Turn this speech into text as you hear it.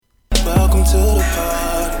to the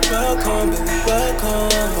party. Welcome, baby, welcome.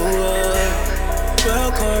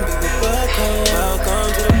 Welcome, baby, welcome.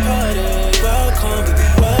 Welcome to the party. Welcome, baby,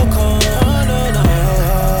 welcome.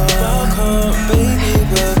 Welcome, baby,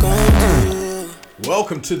 welcome.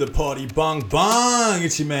 Welcome to the party, bung bung.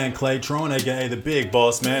 It's your man Claytron, aka the Big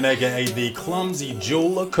Boss Man, aka the Clumsy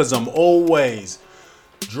Jeweler, cause I'm always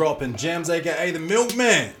dropping gems, aka the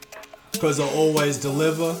Milkman, cause I always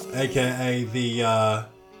deliver, aka the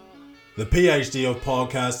PhD of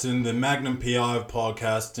podcasting, the Magnum PI of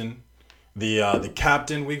podcasting, the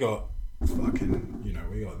captain. We got fucking,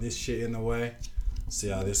 we got this shit in the way. See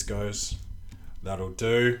how this goes. That'll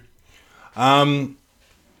do.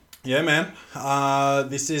 Yeah, man.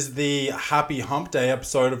 This is the Happy Hump Day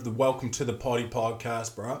episode of the Welcome to the Potty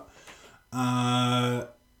podcast, bro.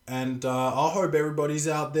 And I hope everybody's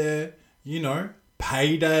out there,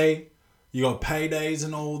 payday. You got paydays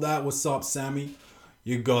and all that. What's up, Sammy?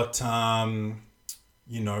 You got,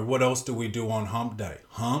 what else do we do on Hump Day?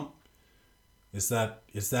 Hump? It's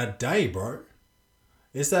that day, bro.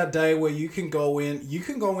 It's that day where you can go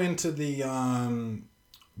into the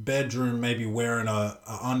bedroom maybe wearing a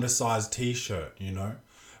undersized t-shirt,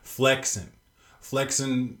 flexing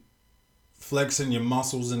your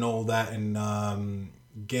muscles and all that, and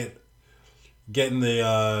getting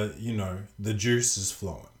the the juices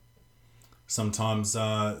flowing. Sometimes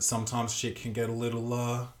shit can get a little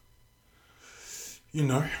I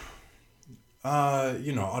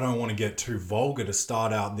don't want to get too vulgar to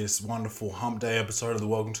start out this wonderful Hump Day episode of the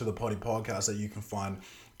Welcome to the Potty podcast that you can find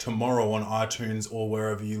tomorrow on iTunes or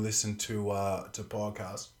wherever you listen to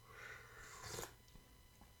podcasts.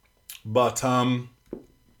 But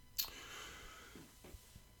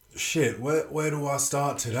shit, where do I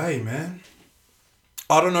start today, man?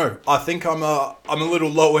 I don't know. I think I'm a little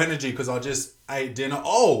low energy because I just ate dinner.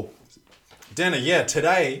 Oh, dinner. Yeah,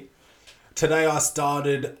 today I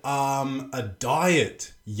started a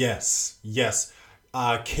diet. Yes.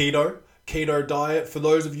 Keto diet. For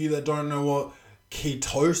those of you that don't know what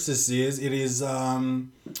ketosis is, it is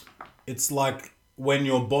it's like when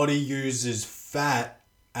your body uses fat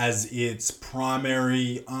as its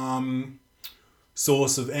primary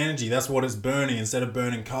source of energy. That's what it's burning instead of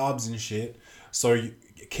burning carbs and shit. So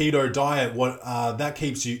keto diet, that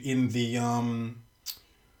keeps you in the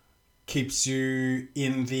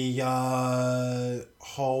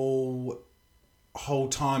whole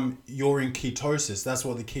time you're in ketosis. That's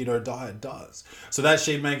what the keto diet does. So that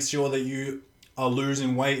shit makes sure that you are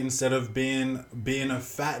losing weight instead of being a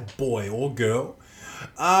fat boy or girl.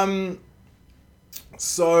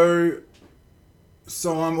 So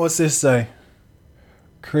what's this say?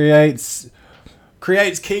 Creates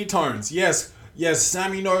ketones. Yes,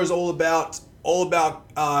 Sammy knows all about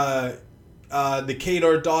the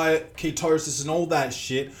keto diet, ketosis, and all that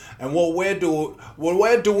shit. And what we're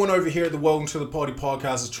doing over here at the Welcome to the Potty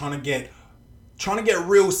podcast is trying to get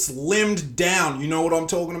real slimmed down. You know what I'm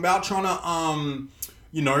talking about? Trying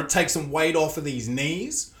to take some weight off of these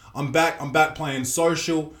knees. I'm back playing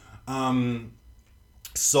social.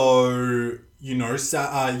 Yesterday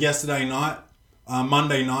night,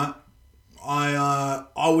 Monday night, I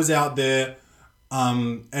was out there.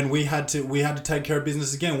 And we had to take care of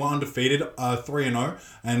business again. We're undefeated, 3-0,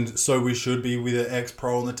 and so we should be with an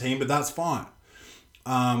ex-pro on the team, but that's fine.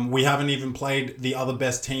 We haven't even played the other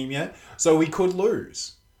best team yet, so we could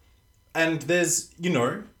lose. And there's,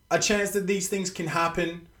 a chance that these things can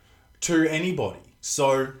happen to anybody.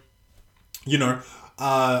 So,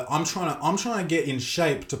 I'm trying to get in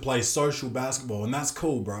shape to play social basketball, and that's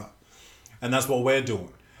cool, bro. And that's what we're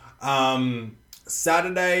doing.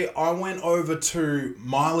 Saturday, I went over to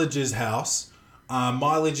Mileage's house.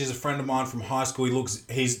 Mileage is a friend of mine from high school.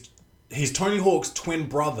 He's Tony Hawk's twin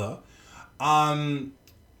brother. And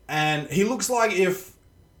he looks like if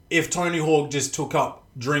Tony Hawk just took up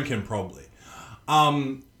drinking, probably.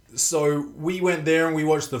 So we went there and we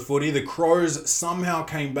watched the footy. The Crows somehow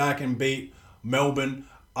came back and beat Melbourne.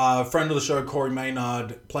 Friend of the show, Corey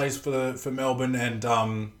Maynard, plays for Melbourne,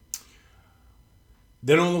 and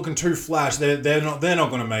they're not looking too flash. They're not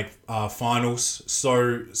going to make finals.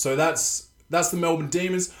 So that's the Melbourne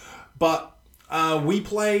Demons. But we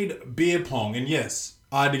played beer pong, and yes,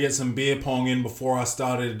 I had to get some beer pong in before I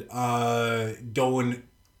started going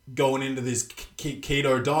into this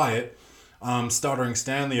keto diet. Stuttering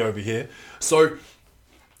Stanley over here. So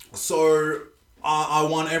I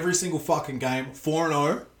won every single fucking game.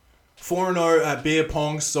 4-0. 4-0 at beer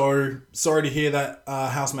pong. So sorry to hear that,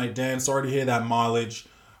 housemate Dan. Sorry to hear that, Mileage.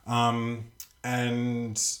 And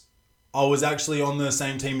I was actually on the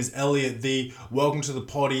same team as Elliot, the Welcome to the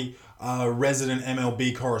Potty resident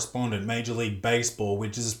MLB correspondent, Major League Baseball,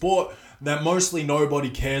 which is a sport that mostly nobody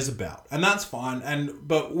cares about, and that's fine.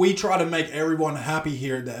 But we try to make everyone happy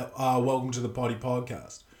here at the Welcome to the Potty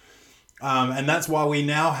podcast, and that's why we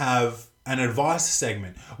now have an advice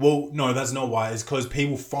segment. Well, no, that's not why. It's because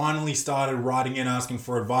people finally started writing in asking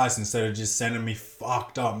for advice instead of just sending me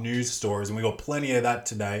fucked up news stories, and we got plenty of that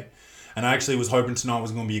today. And I actually was hoping tonight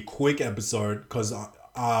was going to be a quick episode because, you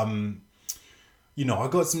know, I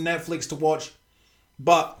got some Netflix to watch,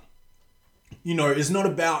 but you know, it's not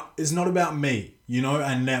about me, you know,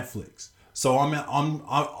 and Netflix. So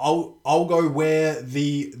I'll go where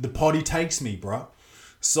the potty takes me, bro.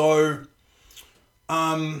 So,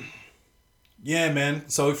 yeah, man.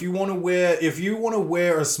 So if you want to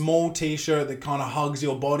wear a small t-shirt that kind of hugs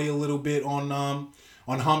your body a little bit on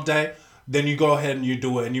hump day, then you go ahead and you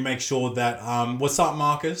do it, and you make sure that what's up,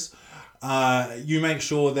 Marcus? You make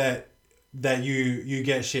sure that you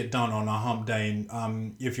get shit done on a hump day.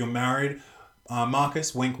 And if you're married,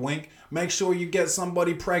 Marcus, wink wink, make sure you get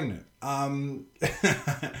somebody pregnant.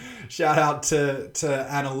 Shout out to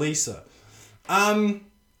Annalisa.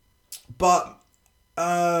 But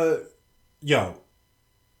yo,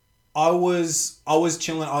 I was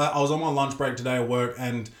chilling. I was on my lunch break today at work,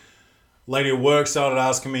 and lady at work started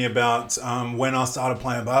asking me about when I started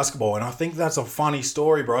playing basketball, and I think that's a funny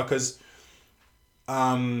story, bro. Because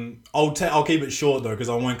I'll keep it short though, because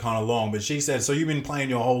I went kind of long. But she said, "So you've been playing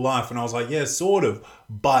your whole life?" And I was like, "Yeah, sort of,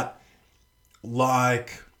 but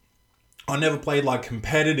like I never played like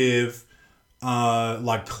competitive,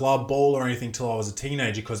 like club ball or anything till I was a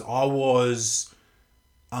teenager, because I was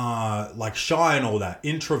like shy and all that,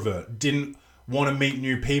 introvert, didn't want to meet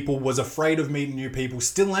new people, was afraid of meeting new people,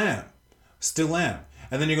 still am.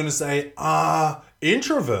 And then you're going to say,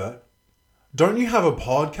 introvert? Don't you have a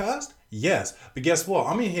podcast? Yes. But guess what?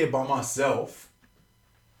 I'm in here by myself.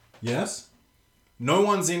 Yes? No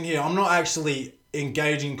one's in here. I'm not actually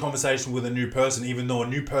engaging in conversation with a new person, even though a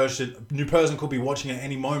new person could be watching at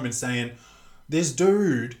any moment saying, this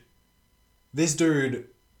dude,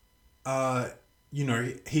 you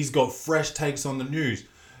know, he's got fresh takes on the news.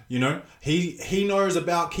 You know, he knows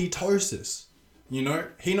about ketosis. You know,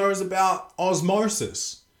 he knows about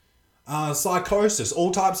osmosis, psychosis,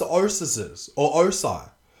 all types of osises or osi.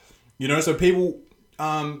 You know, so people,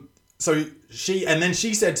 so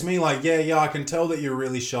she said to me like, yeah, I can tell that you're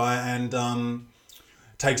really shy, and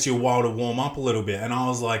takes you a while to warm up a little bit. And I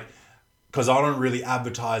was like, because I don't really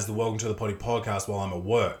advertise the Welcome to the Potty podcast while I'm at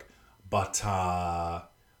work, but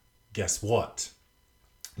guess what?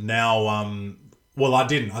 Now, well, I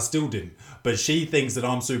still didn't. But she thinks that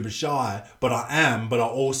I'm super shy, but I am. But I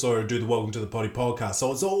also do the Welcome to the Potty podcast.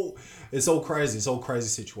 So it's all crazy. It's all crazy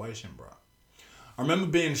situation, bro. I remember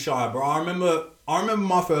being shy, bro. I remember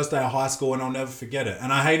my first day of high school, and I'll never forget it.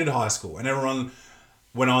 And I hated high school. And everyone,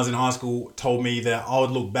 when I was in high school, told me that I would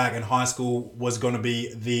look back and high school was going to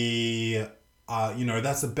be the, you know,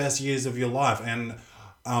 that's the best years of your life. And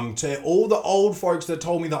to all the old folks that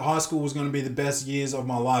told me that high school was going to be the best years of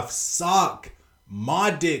my life, suck my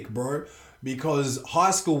dick, bro. Because high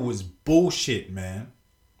school was bullshit, man.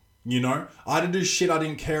 You know, I had to do shit I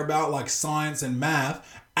didn't care about, like science and math,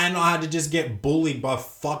 and I had to just get bullied by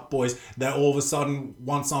fuckboys that all of a sudden,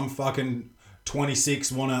 once I'm fucking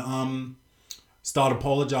 26, want to start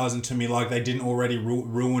apologizing to me like they didn't already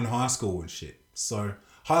ruin high school and shit. So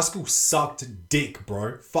high school sucked dick,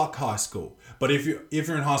 bro. Fuck high school. But if you're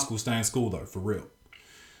in high school, stay in school though, for real.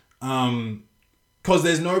 Because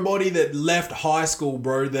there's nobody that left high school,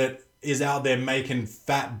 bro, that is out there making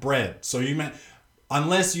fat bread. So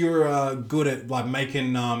unless you're good at like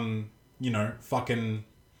making you know, fucking,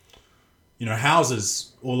 you know,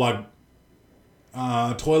 houses or like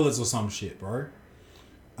toilets or some shit, bro.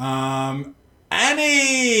 Annie,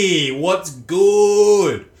 what's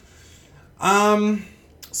good?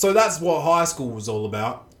 So that's what high school was all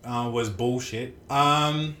about. Was bullshit.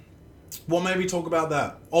 What made me talk about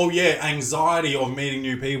that? Oh yeah, anxiety of meeting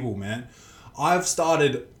new people, man. I've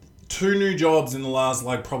started 2 new jobs in the last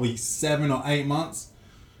like probably 7 or 8 months.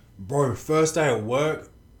 Bro, first day at work,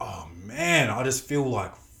 oh man, I just feel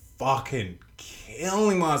like fucking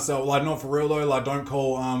killing myself. Like, not for real though, like don't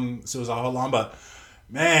call suicide hotline, but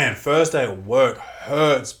man, first day at work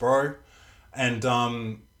hurts, bro. And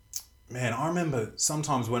man, I remember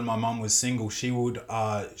sometimes when my mum was single, she would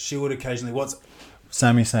occasionally, what's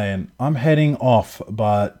Sammy saying? I'm heading off,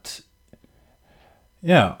 but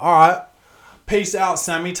yeah, all right. Peace out,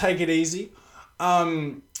 Sammy. Take it easy.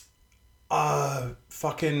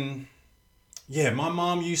 Fucking yeah. My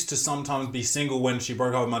mom used to sometimes be single when she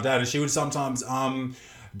broke up with my dad, and she would sometimes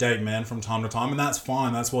date men from time to time, and that's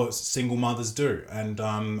fine. That's what single mothers do. And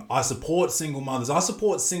I support single mothers. I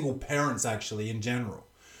support single parents, actually, in general.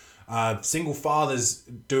 Single fathers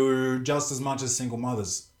do just as much as single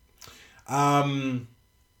mothers. So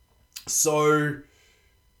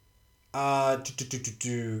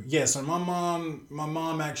my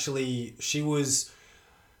mom actually, she was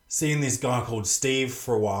seeing this guy called Steve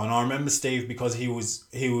for a while, and I remember Steve because he was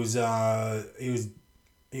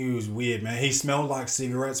weird, man. He smelled like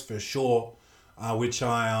cigarettes for sure, which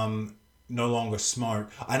I no longer smoke.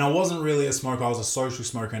 And I wasn't really a smoker, I was a social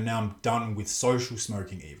smoker, and now I'm done with social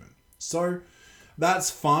smoking even. So that's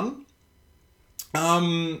fun.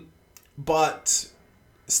 But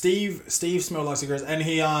Steve smelled like cigarettes, and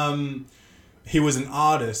he was an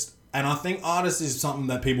artist, and I think artist is something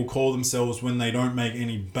that people call themselves when they don't make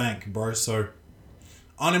any bank, bro. So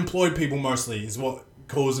unemployed people mostly is what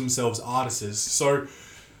calls themselves artists. So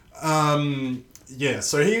yeah,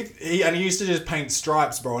 so he used to just paint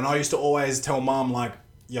stripes, bro, and I used to always tell mom, like,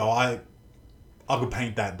 yo, I could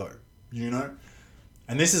paint that though, you know?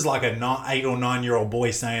 And this is like a 8 or 9 year old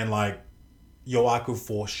boy saying, like, yo, I could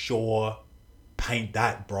for sure paint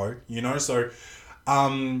that, bro, you know? So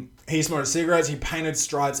he smoked cigarettes, he painted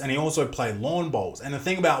stripes, and he also played lawn bowls. And the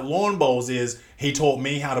thing about lawn bowls is he taught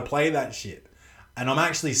me how to play that shit, and I'm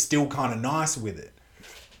actually still kind of nice with it.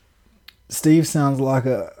 Steve sounds like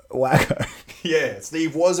a wacko. Yeah,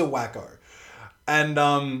 Steve was a wacko,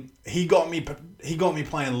 and he got me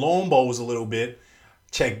playing lawn bowls a little bit.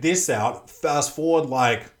 Check this out. Fast forward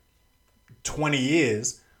like 20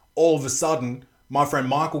 years, all of a sudden, my friend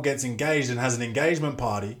Michael gets engaged and has an engagement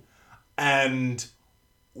party, and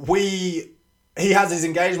he has his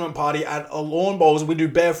engagement party at a lawn bowls. We do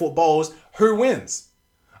barefoot bowls. Who wins?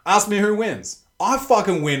 Ask me who wins. I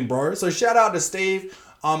fucking win, bro. So shout out to Steve.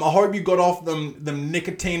 I hope you got off them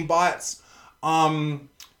nicotine bites, them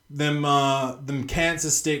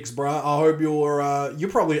cancer sticks, bro. I hope you're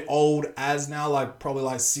probably old as now, like probably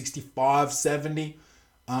like 65, 70.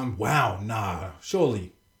 Wow, nah,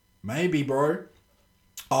 surely, maybe, bro.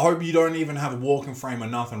 I hope you don't even have a walking frame or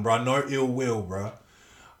nothing, bro. No ill will, bro.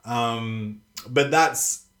 But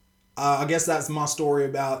that's, I guess that's my story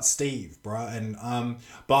about Steve, bro. And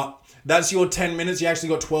but that's your 10 minutes. You actually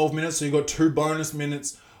got 12 minutes, so you got 2 bonus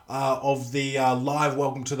minutes of the live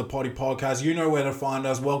Welcome to the Potty podcast. You know where to find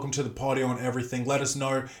us. Welcome to the Potty on everything. Let us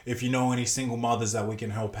know if you know any single mothers that we can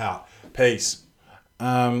help out. Peace.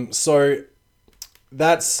 So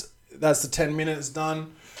that's the 10 minutes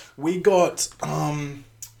done. We got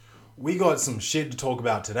some shit to talk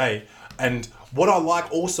about today. And what I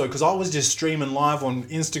like also, because I was just streaming live on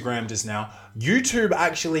Instagram just now, YouTube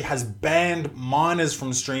actually has banned minors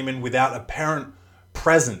from streaming without a parent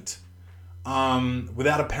present.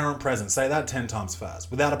 Without a parent present. Say that 10 times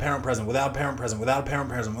fast. Without a parent present, without a parent present, without a parent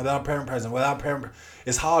present, without a parent present, without a parent.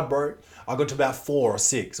 It's hard, bro. I got to about 4 or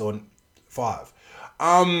 6 or 5.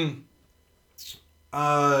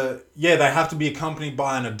 Yeah, they have to be accompanied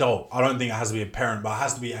by an adult. I don't think it has to be a parent, but it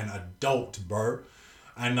has to be an adult, bro.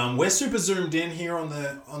 And we're super zoomed in here on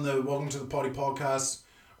the Welcome to the Potty podcast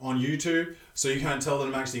on YouTube, so you can't tell that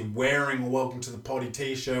I'm actually wearing a Welcome to the Potty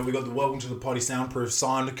t-shirt. We got the Welcome to the Potty soundproof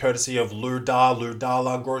sign, courtesy of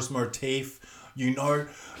Ludala Gross Motif, you know,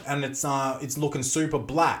 and it's looking super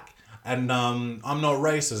black. And I'm not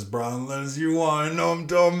racist, bro, unless you want to know what I'm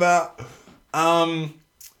talking about.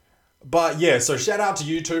 But yeah, so shout out to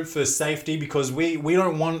YouTube for safety, because we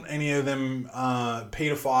don't want any of them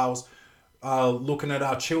pedophiles looking at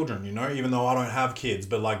our children, you know, even though I don't have kids,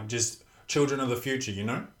 but like just children of the future, you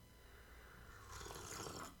know.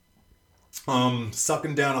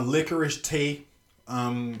 Sucking down a licorice tea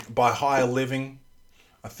by Higher Living.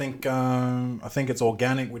 I think it's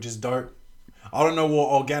organic, which is dope. I don't know what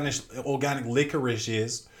organic licorice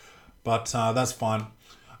is, but that's fine.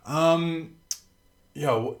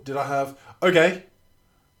 What did I have? Okay.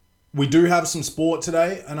 We do have some sport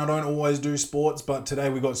today, and I don't always do sports, but today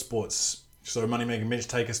we got sports. So Moneymaker Mitch,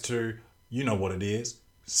 take us to, you know what it is,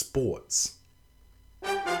 sports.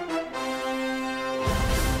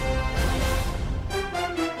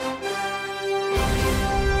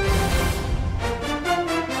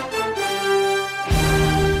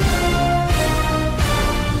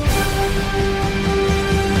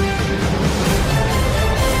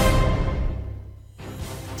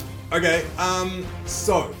 Okay,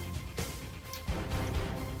 so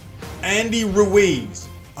Andy Ruiz,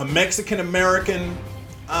 a Mexican-American,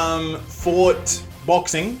 fought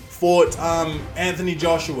Anthony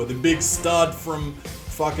Joshua, the big stud from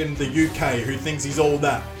fucking the UK who thinks he's all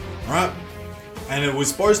that, right? And it was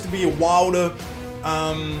supposed to be a Wilder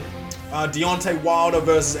Deontay Wilder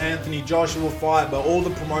versus Anthony Joshua fight, but all the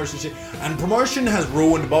promotion shit. And promotion has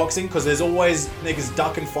ruined boxing because there's always niggas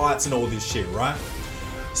ducking fights and all this shit, right?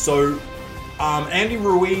 So, Andy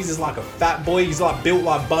Ruiz is like a fat boy. He's like built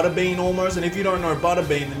like Butterbean almost. And if you don't know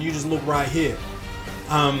Butterbean, then you just look right here.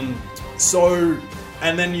 And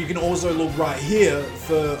then you can also look right here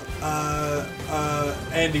for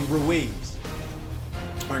Andy Ruiz.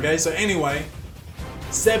 Okay, so anyway,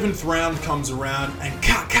 7th round comes around and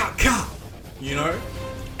you know,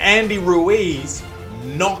 Andy Ruiz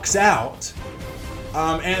knocks out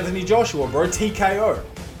Anthony Joshua, bro. TKO.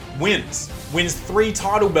 Wins 3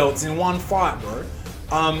 title belts in one fight, bro.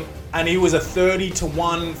 And he was a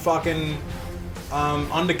 30-1 fucking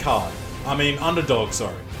underdog,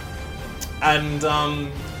 sorry. And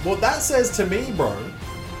what that says to me, bro,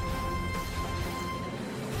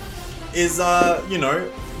 is you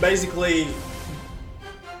know, basically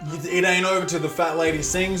it ain't over till the fat lady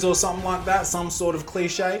sings or something like that, some sort of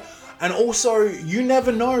cliche. And also, you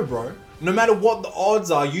never know, bro. No matter what the odds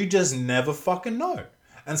are, you just never fucking know.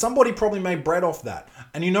 And somebody probably made bread off that.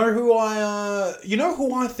 And you know who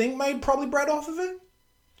I think made probably bread off of it?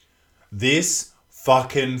 This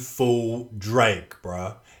fucking fool Drake,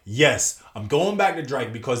 bro. Yes, I'm going back to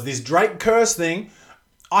Drake because this Drake curse thing,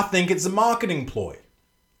 I think it's a marketing ploy.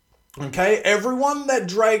 Okay, everyone that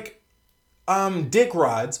Drake dick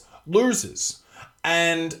rides loses.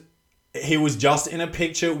 And he was just in a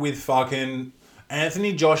picture with fucking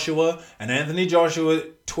Anthony Joshua, and Anthony Joshua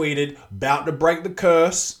tweeted, about to break the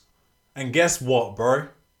curse. And guess what, bro?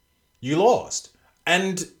 You lost.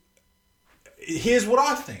 And here's what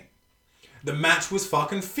I think. The match was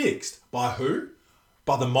fucking fixed. By who?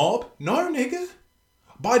 By the mob? No, nigga.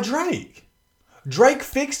 By Drake. Drake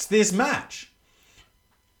fixed this match.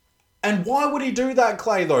 And why would he do that,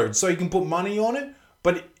 Clay, though? So he can put money on it?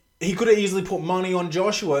 But he could have easily put money on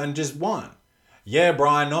Joshua and just won. Yeah, bro,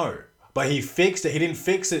 I know. But he fixed it. He didn't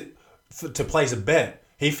fix it to place a bet.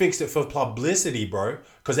 He fixed it for publicity, bro.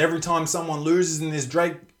 Because every time someone loses and this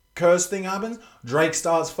Drake curse thing happens, Drake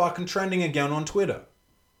starts fucking trending again on Twitter.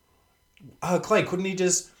 Clay, couldn't he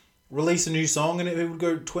just release a new song and it would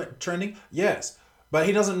go trending? Yes. But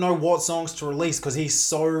he doesn't know what songs to release because he's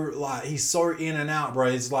so in and out, bro.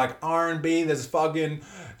 It's like R&B, there's fucking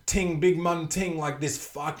ting, big mun ting, like this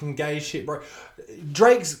fucking gay shit, bro.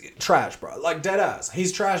 Drake's trash, bro. Like, dead ass.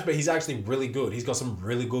 He's trash, but he's actually really good. He's got some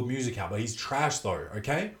really good music out, but he's trash though,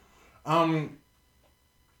 okay?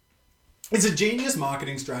 It's a genius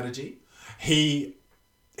marketing strategy. He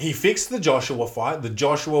fixed the Joshua fight, the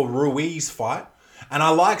Joshua Ruiz fight. And I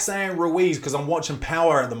like saying Ruiz because I'm watching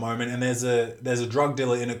Power at the moment and there's a drug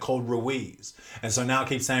dealer in it called Ruiz. And so now I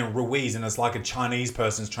keep saying Ruiz and it's like a Chinese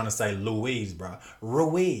person's trying to say Louise, bro.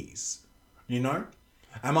 Ruiz. You know?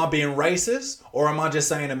 Am I being racist or am I just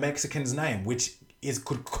saying a Mexican's name, which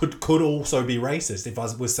could also be racist if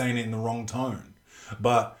I was saying it in the wrong tone.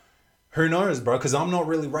 But who knows, bro? Because I'm not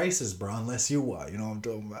really racist, bro, unless you are. You know what I'm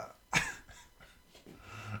talking about?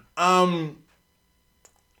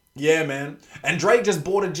 Yeah, man. And Drake just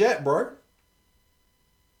bought a jet, bro.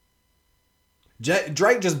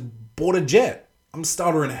 Drake just bought a jet. I'm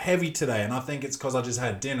stuttering heavy today, and I think it's because I just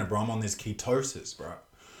had dinner, bro. I'm on this ketosis, bro.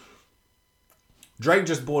 Drake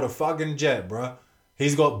just bought a fucking jet, bro.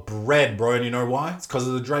 He's got bread, bro, and you know why? It's because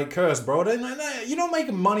of the Drake curse, bro. You're not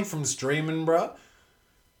making money from streaming, bro.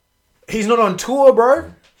 He's not on tour,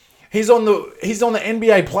 bro. He's on the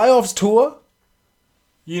NBA playoffs tour.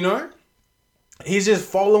 You know? He's just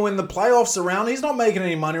following the playoffs around. He's not making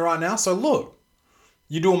any money right now. So look,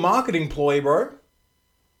 you do a marketing ploy, bro.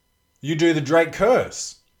 You do the Drake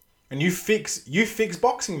curse. And you fix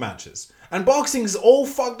boxing matches. And boxing's all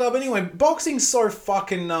fucked up anyway. Boxing's so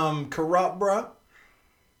fucking corrupt, bro.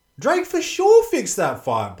 Drake for sure fixed that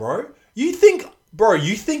fight, bro. You think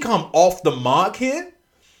I'm off the mark here?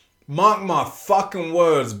 Mark my fucking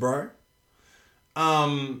words, bro.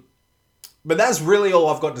 But that's really all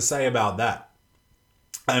I've got to say about that.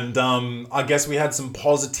 And I guess we had some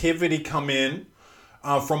positivity come in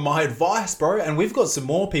from my advice, bro. And we've got some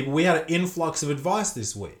more people. We had an influx of advice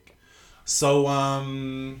this week. So,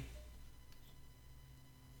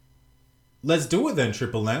 let's do it then,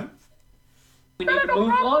 Triple M. We need to move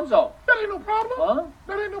Lonzo. That ain't no problem. Huh?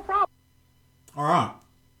 That ain't no problem. All right.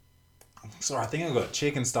 Sorry, I think I got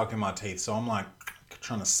chicken stuck in my teeth. So I'm like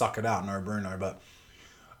trying to suck it out. No, Bruno. But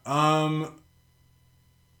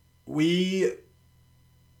we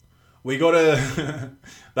gotta...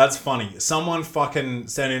 That's funny. Someone fucking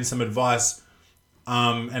sent in some advice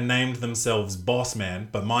and named themselves Boss Man.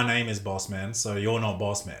 But my name is Boss Man, so you're not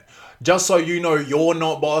Boss Man. Just so you know, you're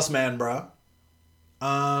not Boss Man, bruh.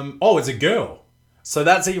 Oh, it's a girl. So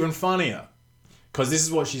that's even funnier. Because this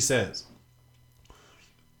is what she says.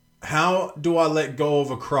 How do I let go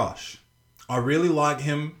of a crush? I really like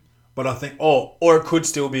him, but I think... Oh, or it could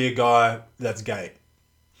still be a guy that's gay.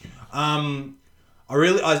 I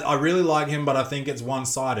really like him, but I think it's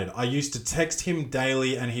one-sided. I used to text him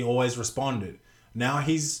daily and he always responded. Now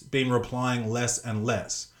he's been replying less and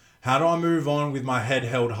less. How do I move on with my head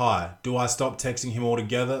held high? Do I stop texting him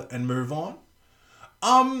altogether and move on?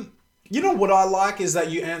 You know what I like is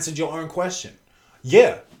that you answered your own question.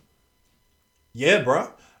 Yeah. Yeah,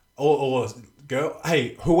 bruh. Or girl.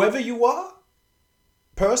 Hey, whoever you are,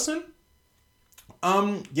 person,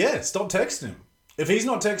 yeah, stop texting him. If he's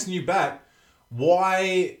not texting you back,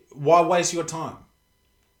 why waste your time?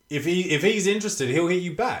 If he's interested, he'll hit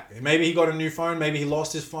you back. Maybe he got a new phone, maybe he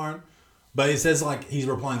lost his phone. But it says like he's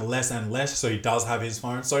replying less and less, so he does have his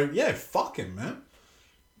phone. So yeah, fuck him, man.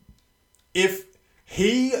 If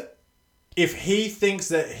he thinks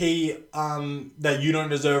that that you don't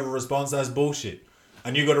deserve a response, that's bullshit.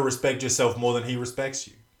 And you got to respect yourself more than he respects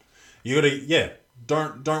you. You got to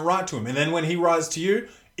don't write to him. And then when he writes to you,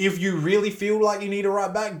 if you really feel like you need to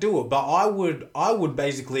write back, do it. But I would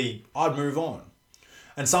basically I'd move on.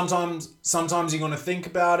 And sometimes you're going to think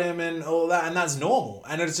about him and all that, and that's normal.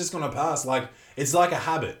 And it's just going to pass. Like, it's like a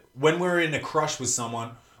habit. When we're in a crush with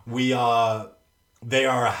someone, they are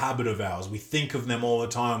a habit of ours. We think of them all the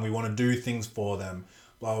time. We want to do things for them.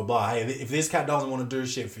 Blah, blah, blah. Hey, if this cat doesn't want to do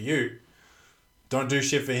shit for you, don't do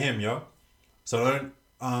shit for him, yo. So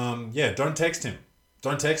don't text him.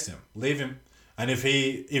 Don't text him. Leave him. And if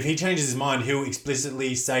he changes his mind, he'll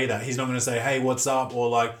explicitly say that. He's not going to say, hey, what's up? Or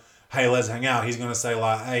like, hey, let's hang out. He's going to say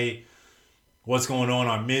like, hey, what's going on?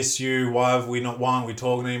 I miss you. Why aren't we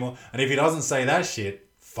talking anymore? And if he doesn't say that shit,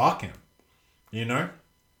 fuck him. You know?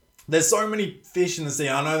 There's so many fish in the sea.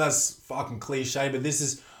 I know that's fucking cliche, but this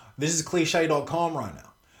is cliche.com right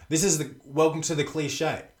now. This is welcome to the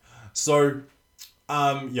cliche. So,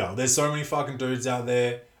 there's so many fucking dudes out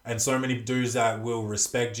there and so many dudes that will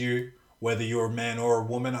respect you, whether you're a man or a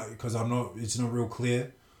woman, because it's not real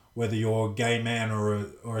clear whether you're a gay man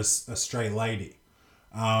or a straight lady.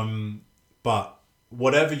 But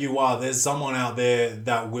whatever you are, there's someone out there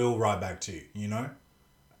that will write back to you, you know?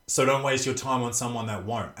 So don't waste your time on someone that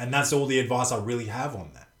won't. And that's all the advice I really have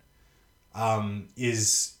on that. I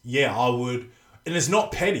would... And it's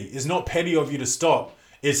not petty. It's not petty of you to stop.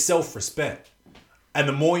 It's self-respect. And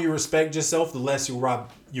the more you respect yourself, the less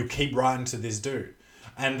you'll keep writing to this dude.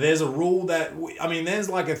 And there's a rule there's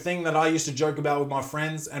like a thing that I used to joke about with my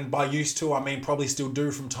friends, and by used to, I mean probably still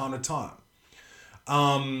do from time to time.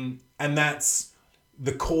 And that's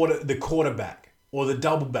the quarterback or the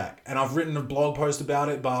double back. And I've written a blog post about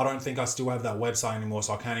it, but I don't think I still have that website anymore,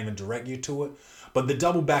 so I can't even direct you to it. But the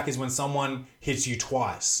double back is when someone hits you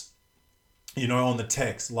twice, you know, on the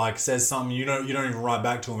text, like says something, you don't even write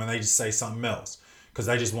back to them and they just say something else because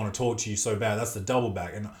they just want to talk to you so bad. That's the double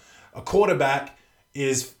back. And a quarterback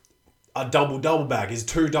is a double back, is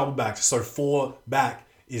two double backs. So 4 back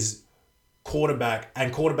is quarterback,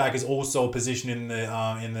 and quarterback is also a position in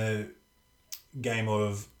the game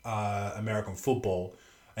of American football,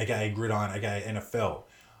 aka gridiron, aka NFL.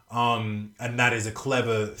 And that is a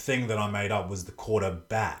clever thing that I made up, was the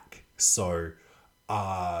quarterback. So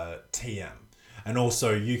TM. And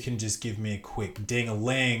also you can just give me a quick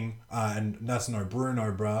ding-a-ling, and that's no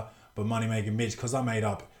Bruno, bruh, but Moneymaker Mitch, because I made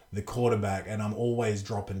up the quarterback and I'm always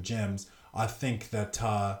dropping gems. I think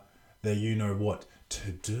that you know what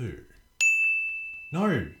to do.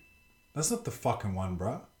 No, that's not the fucking one,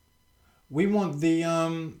 bruh. We want the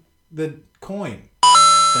coin.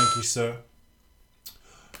 Thank you, sir.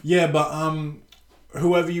 Yeah, but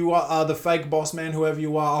whoever you are, the fake boss man, whoever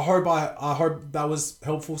you are, I hope that was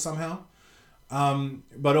helpful somehow.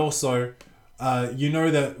 But also, you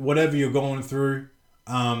know that whatever you're going through,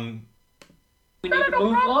 We need to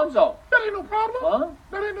move Lonzo. That ain't no problem. Huh?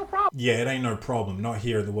 That ain't no problem. yeah, it ain't no problem. Not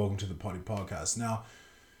here at the Welcome to the Potty podcast. Now,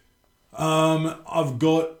 I've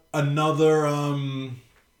got another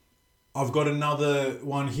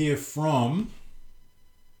one here from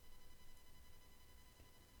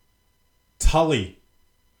Tully.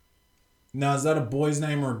 Now, is that a boy's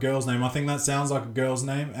name or a girl's name? I think that sounds like a girl's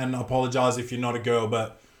name, and I apologize if you're not a girl,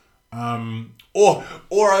 but or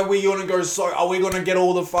are we gonna go? So are we gonna get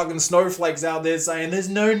all the fucking snowflakes out there saying there's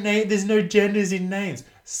no name, there's no genders in names?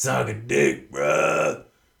 Suck a dick, bruh.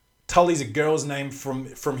 Tully's a girl's name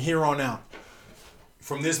from here on out.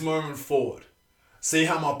 From this moment forward. See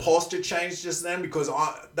how my posture changed just then, because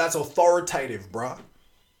that's authoritative, bruh.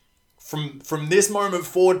 From this moment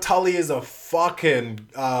forward, Tully is a fucking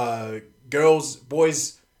girl's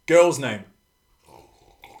name.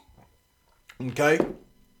 Okay?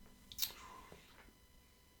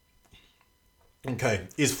 Okay.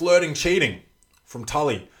 Is flirting cheating? From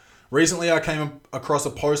Tully. Recently, I came across a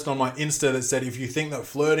post on my Insta that said, if you think that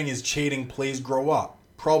flirting is cheating, please grow up.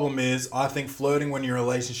 Problem is, I think flirting when you're in a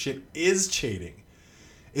relationship is cheating.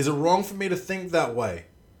 Is it wrong for me to think that way?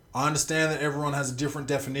 I understand that everyone has a different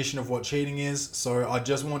definition of what cheating is, so I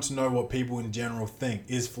just want to know what people in general think.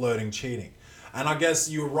 Is flirting cheating? And I guess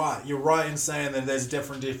you're right. You're right in saying that there's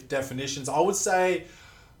different definitions. I would say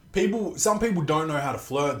some people don't know how to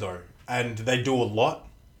flirt though, and they do a lot.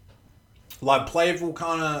 Like playful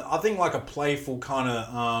kind of, I think like a playful kind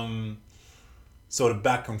of sort of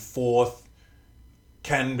back and forth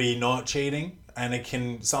can be not cheating, and it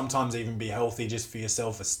can sometimes even be healthy just for your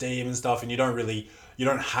self-esteem and stuff, and you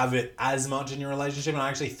don't have it as much in your relationship. And I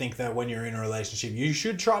actually think that when you're in a relationship, you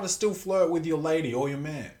should try to still flirt with your lady or your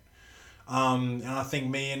man. And I think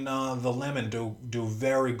me and the Lemon do a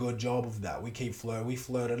very good job of that. We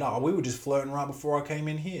flirted up. We were just flirting right before I came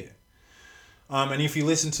in here. And if you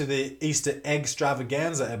listen to the Easter egg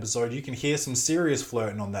extravaganza episode, you can hear some serious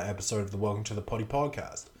flirting on that episode of the Welcome to the Potty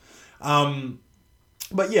podcast.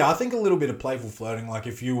 But yeah, I think a little bit of playful flirting, like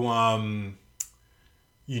if you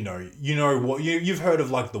you know what you've heard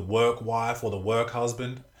of, like the work wife or the work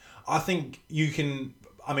husband. I think you can.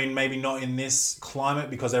 I mean, maybe not in this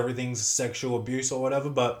climate because everything's sexual abuse or whatever,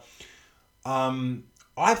 but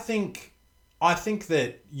I think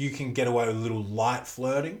that you can get away with a little light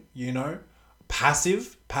flirting,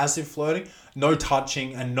 passive flirting, no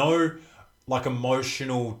touching and no like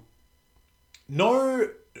emotional, no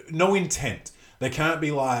intent. They can't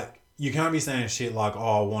be like, you can't be saying shit like,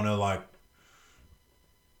 oh,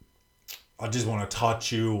 I just want to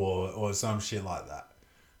touch you or some shit like that.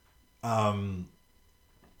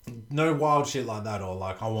 No wild shit like that, or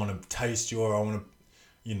like I want to taste you, or I want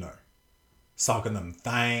to, sucking them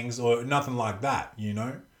things or nothing like that,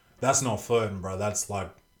 That's not flirting, bro. That's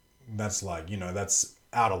that's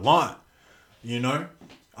out of line,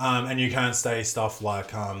 And you can't say stuff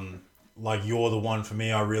like you're the one for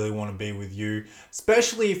me, I really want to be with you,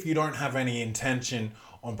 especially if you don't have any intention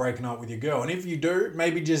on breaking up with your girl. And if you do,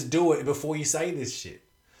 maybe just do it before you say this shit.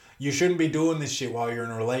 You shouldn't be doing this shit while you're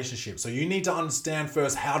in a relationship. So you need to understand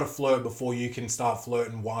first how to flirt before you can start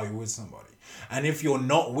flirting while you're with somebody. And if you're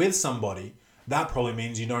not with somebody, that probably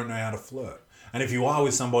means you don't know how to flirt. And if you are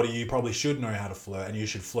with somebody, you probably should know how to flirt, and you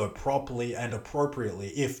should flirt properly and appropriately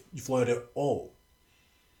if you flirt at all.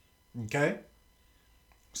 Okay?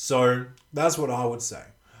 So that's what I would say.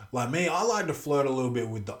 Like me, I like to flirt a little bit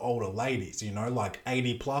with the older ladies, like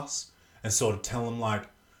 80 plus, and sort of tell them like,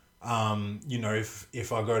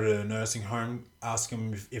 if I go to a nursing home, ask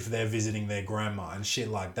them if they're visiting their grandma and shit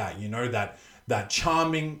like that. That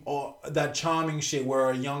charming shit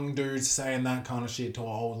where a young dude's saying that kind of shit to an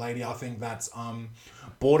old lady. I think that's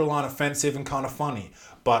borderline offensive and kind of funny,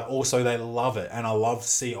 but also they love it, and I love to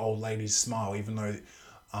see old ladies smile, even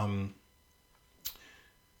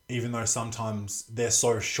though sometimes they're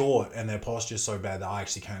so short and their posture's so bad that I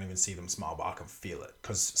actually can't even see them smile, but I can feel it.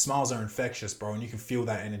 Because smiles are infectious, bro, and you can feel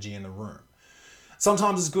that energy in the room.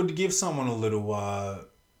 Sometimes it's good to give someone a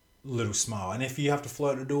little smile, and if you have to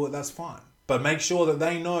flirt to do it, that's fine. But make sure that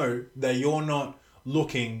they know that you're not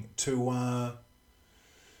looking to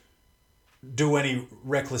do any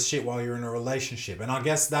reckless shit while you're in a relationship. And I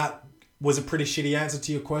guess that was a pretty shitty answer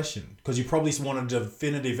to your question, because you probably wanted a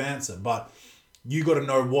definitive answer, but you got to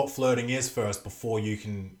know what flirting is first before you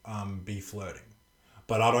can be flirting.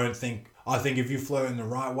 But I think if you flirt in the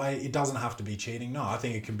right way, it doesn't have to be cheating. No, I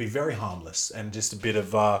think it can be very harmless and just a bit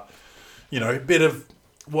of, give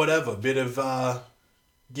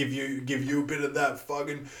you a bit of that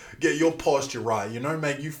fucking, get your posture right,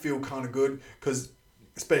 make you feel kind of good, because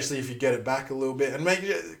especially if you get it back a little bit, and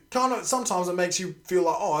sometimes it makes you feel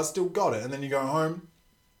like, oh, I still got it. And then you go home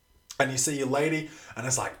and you see your lady and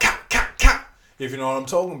it's like, cat, if you know what I'm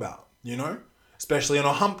talking about, especially on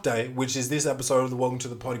a hump day, which is this episode of the Welcome to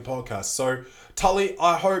the Potty podcast. So, Tully,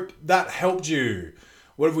 I hope that helped you.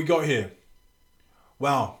 What have we got here?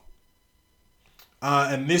 Wow.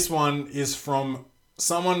 And this one is from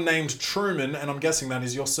someone named Truman, and I'm guessing that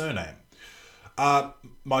is your surname.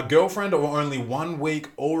 My girlfriend of only 1 week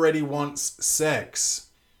already wants sex,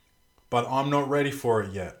 but I'm not ready for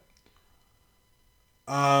it yet.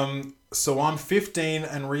 So I'm 15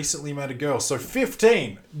 and recently met a girl. So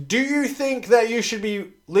 15. Do you think that you should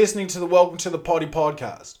be listening to the Welcome to the Potty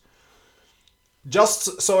podcast?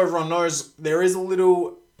 Just so everyone knows, there is a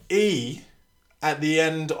little E at the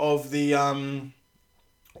end of the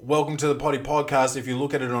Welcome to the Potty podcast if you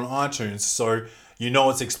look at it on iTunes. So you know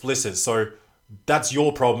it's explicit. So that's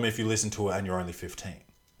your problem if you listen to it and you're only 15.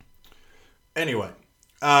 Anyway,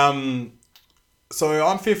 so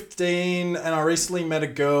I'm 15 and I recently met a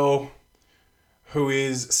girl who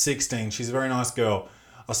is 16. She's a very nice girl.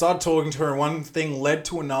 I started talking to her and one thing led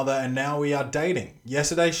to another and now we are dating.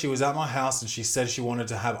 Yesterday she was at my house and she said she wanted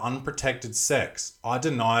to have unprotected sex. I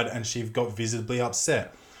denied and she got visibly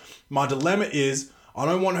upset. My dilemma is I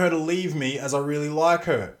don't want her to leave me as I really like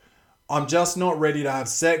her. I'm just not ready to have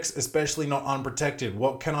sex, especially not unprotected.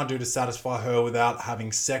 What can I do to satisfy her without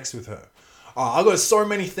having sex with her? I've got so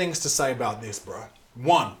many things to say about this, bro.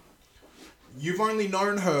 One, you've only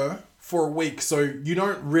known her for a week, so you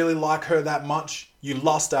don't really like her that much. You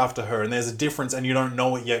lust after her, and there's a difference, and you don't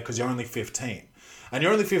know it yet because you're only 15. And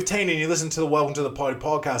you're only 15 and you listen to the Welcome to the Party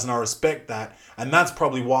podcast, and I respect that. And that's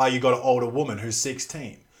probably why you got an older woman who's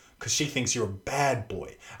 16. Because she thinks you're a bad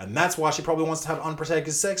boy. And that's why she probably wants to have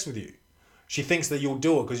unprotected sex with you. She thinks that you'll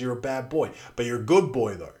do it because you're a bad boy. But you're a good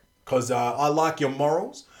boy, though. Because I like your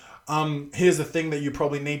morals. Here's the thing that you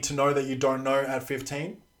probably need to know that you don't know at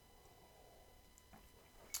 15.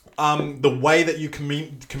 The way that you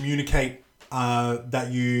communicate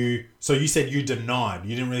that you... So you said you denied.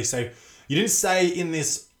 You didn't really say... You didn't say in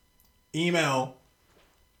this email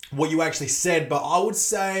what you actually said, but I would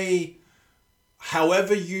say...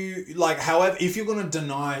 However, if you're going to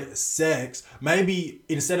deny sex, maybe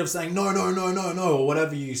instead of saying no, or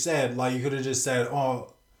whatever you said, like you could have just said,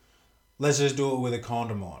 oh, let's just do it with a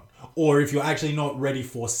condom on. Or if you're actually not ready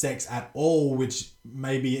for sex at all, which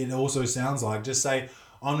maybe it also sounds like, just say,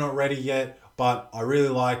 I'm not ready yet, but I really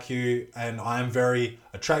like you and I am very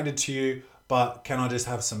attracted to you, but can I just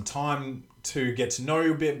have some time to get to know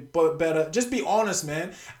you a bit better? Just be honest,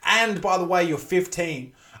 man. And by the way, you're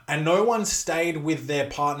 15. And no one stayed with their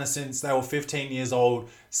partner since they were 15 years old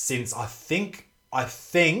since I think, and I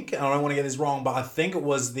don't want to get this wrong, but I think it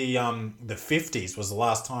was the 50s was the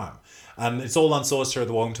last time. And it's all unsourced here at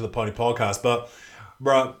the Welcome to the Party podcast. But,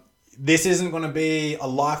 bro, this isn't going to be a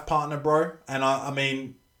life partner, bro. And I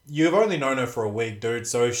mean, you've only known her for a week, dude.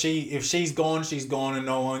 So if she's gone, she's gone, and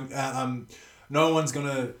no one's going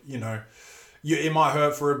to, it might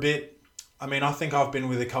hurt for a bit. I mean, I think I've been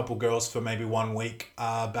with a couple girls for maybe 1 week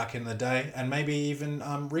back in the day, and maybe even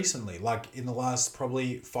recently, like in the last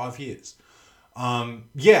probably 5 years.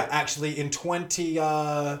 Actually in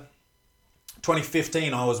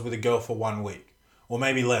 2015, I was with a girl for 1 week, or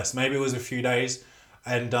maybe less. Maybe it was a few days,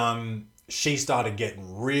 and she started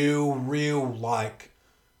getting real like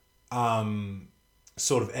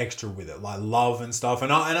sort of extra with it, like love and stuff.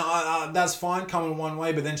 And I that's fine coming one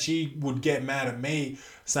way, but then she would get mad at me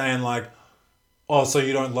saying like, oh, so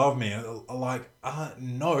you don't love me? Like,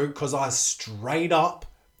 no, because I straight up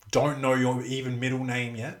don't know your even middle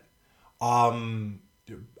name yet. I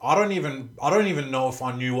don't even know if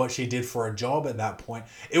I knew what she did for a job at that point.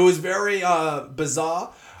 It was very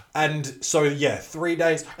bizarre. And so, 3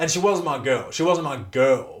 days. And she wasn't my girl.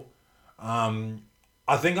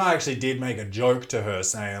 I think I actually did make a joke to her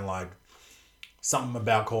saying like, something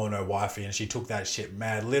about calling her wifey, and she took that shit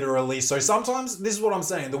mad literally. So sometimes, this is what I'm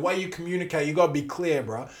saying, the way you communicate, you gotta be clear,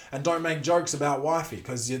 bro, and don't make jokes about wifey,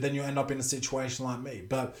 because then you end up in a situation like me.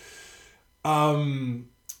 But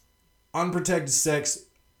unprotected sex,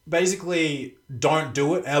 basically don't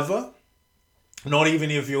do it ever. Not even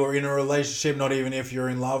if you're in a relationship, not even if you're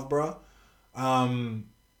in love, bro.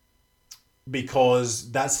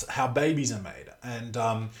 Because that's how babies are made, and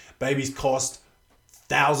babies cost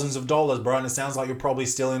thousands of dollars, bro, and it sounds like you're probably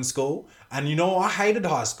still in school. And I hated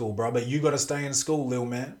high school, bro, but you got to stay in school, little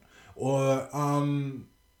man. Or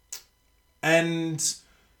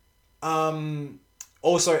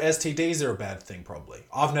also STDs are a bad thing, probably.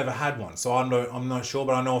 I've never had one, so I'm not sure,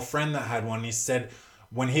 but I know a friend that had one. He said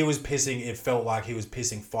when he was pissing, it felt like he was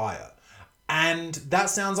pissing fire. And that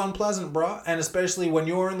sounds unpleasant, bro. And especially when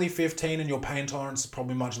you're only 15 and your pain tolerance is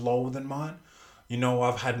probably much lower than mine.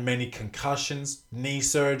 I've had many concussions, knee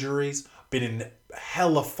surgeries, been in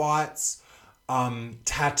hella fights,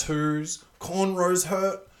 tattoos, cornrows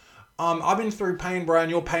hurt. I've been through pain, bro,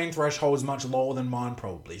 and your pain threshold is much lower than mine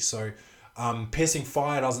probably. So pissing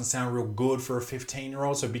fire doesn't sound real good for a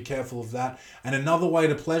 15-year-old, so be careful of that. And another way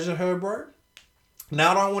to pleasure her, bro.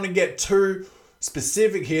 Now, I don't want to get too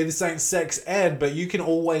specific here. This ain't sex ed, but you can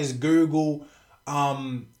always Google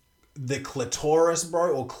the clitoris,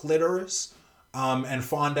 bro, or clitoris. And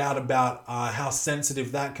find out about how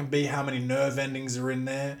sensitive that can be, how many nerve endings are in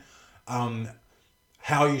there,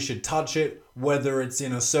 how you should touch it, whether it's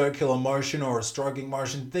in a circular motion or a stroking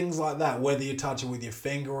motion, things like that, whether you touch it with your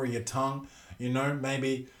finger or your tongue,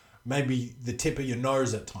 maybe the tip of your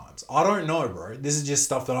nose at times. I don't know, bro. This is just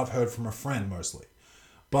stuff that I've heard from a friend mostly.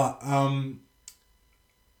 But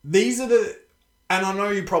these are And I know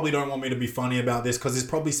you probably don't want me to be funny about this because this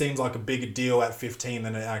probably seems like a bigger deal at 15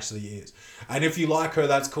 than it actually is. And if you like her,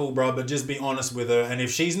 that's cool, bro. But just be honest with her. And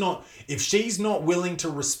if she's not willing to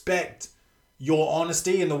respect your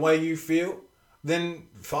honesty and the way you feel, then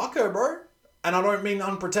fuck her, bro. And I don't mean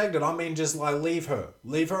unprotected. I mean just like leave her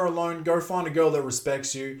alone. Go find a girl that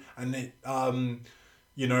respects you, and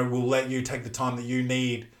will let you take the time that you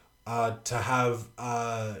need to have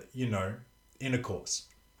intercourse.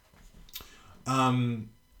 And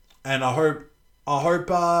I hope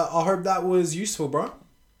that was useful, bro.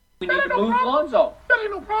 We need to move Lonzo. That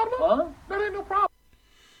ain't no problem. Huh? That ain't no problem.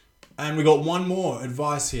 And we got one more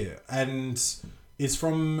advice here, and it's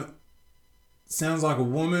from, sounds like a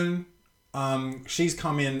woman. She's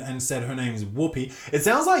come in and said her name is Whoopi. It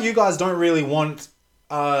sounds like you guys don't really want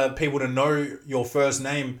people to know your first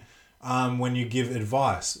name when you give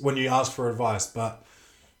advice, when you ask for advice, but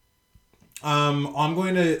I'm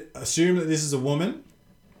going to assume that this is a woman.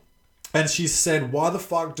 And she said, why the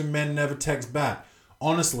fuck do men never text back?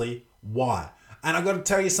 Honestly, why? And I got to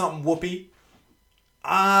tell you something, Whoopi.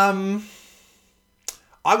 I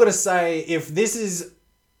got to say, if this is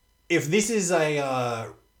a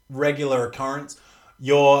regular occurrence,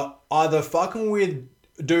 you're either fucking with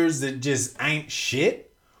dudes that just ain't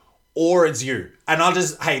shit, or it's you. And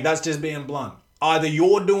that's just being blunt. Either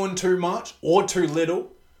you're doing too much or too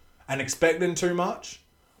little and expecting too much,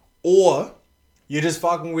 or you're just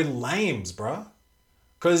fucking with lames, bruh.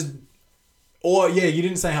 You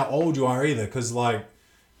didn't say how old you are either, because like,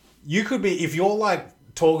 you could be, if you're like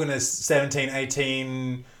talking to 17,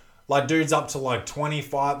 18, like dudes up to like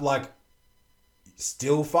 25, like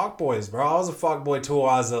still fuckboys, bro. I was a fuckboy till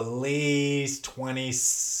I was at least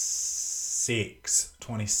 26,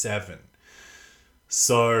 27.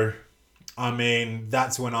 So, I mean,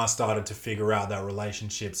 that's when I started to figure out that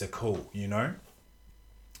relationships are cool, you know?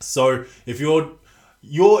 So, if you're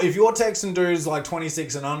texting dudes like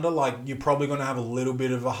 26 and under, like you're probably going to have a little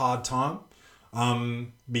bit of a hard time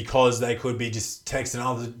because they could be just texting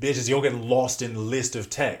other bitches. You'll get lost in the list of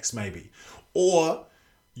texts maybe. Or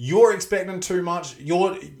you're expecting too much.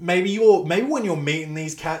 Maybe when you're meeting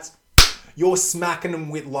these cats, you're smacking them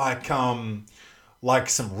with like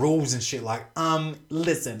some rules and shit, like,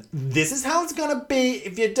 listen, this is how it's gonna be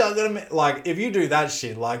if you're gonna, like, if you do that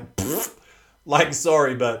shit, like, pfft, like,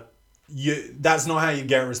 sorry, but that's not how you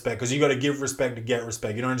get respect, because you got to give respect to get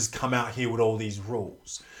respect. You don't just come out here with all these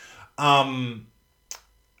rules. You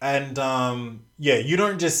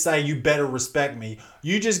don't just say you better respect me.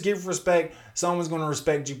 You just give respect. Someone's going to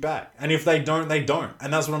respect you back. And if they don't, they don't.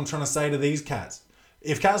 And that's what I'm trying to say to these cats.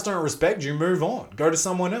 If cats don't respect you, move on. Go to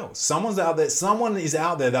someone else. Someone is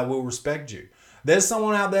out there that will respect you. There's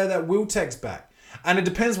someone out there that will text back. And it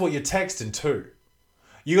depends what you're texting too.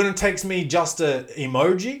 You're going to text me just a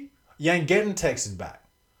emoji? You ain't getting texted back.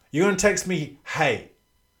 You're going to text me, hey.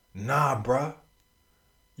 Nah, bruh.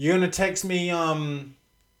 You're going to text me,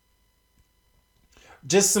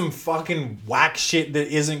 just some fucking whack shit that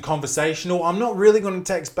isn't conversational. I'm not really going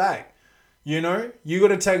to text back. You know? You got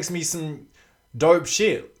to text me some dope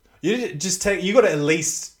shit. You got to at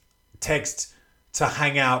least text to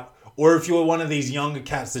hang out. Or if you're one of these younger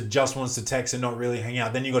cats that just wants to text and not really hang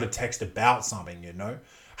out, then you got to text about something, you know?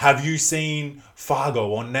 Have you seen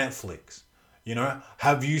Fargo on Netflix? You know?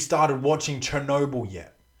 Have you started watching Chernobyl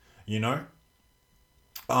yet? You know?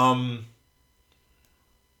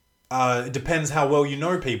 It depends how well you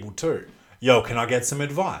know people too. Yo, can I get some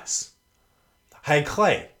advice? Hey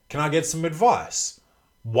Clay, can I get some advice?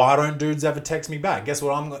 Why don't dudes ever text me back? Guess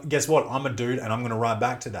what? I'm a dude and I'm going to write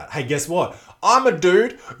back to that. Hey, guess what? I'm a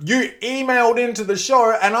dude. You emailed into the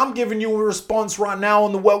show and I'm giving you a response right now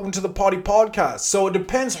on the Welcome to the Party podcast. So it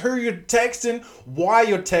depends who you're texting, why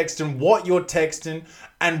you're texting, what you're texting,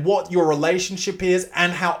 and what your relationship is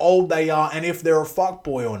and how old they are and if they're a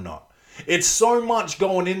fuckboy or not. It's so much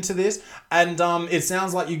going into this, and it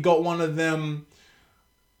sounds like you got one of them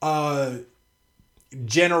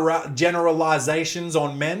generalizations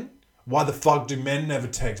on men. Why the fuck do men never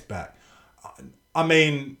text back? I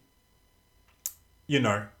mean, you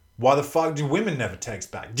know, why the fuck do women never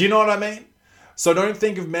text back? Do you know what I mean? So don't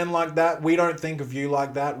think of men like that. We don't think of you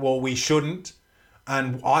like that. Well, we shouldn't,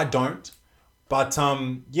 and I don't. But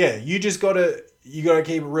you just gotta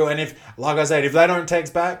keep it real. And if, like I said, if they don't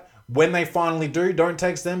text back, when they finally do, don't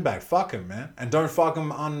text them back. Fuck them, man. And don't fuck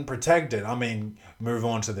them unprotected. I mean, move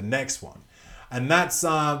on to the next one. And that's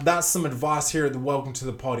some advice here at the Welcome to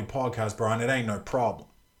the Party podcast, Brian. It ain't no problem.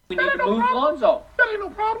 We need to move Lonzo. That ain't no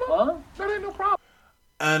problem. Huh? That ain't no problem.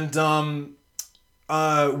 And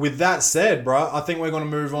with that said, bro, I think we're going to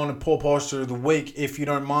move on to Poor Posture of the Week, if you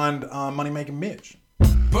don't mind, Money Making Mitch.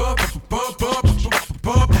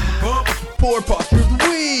 Poor posture of the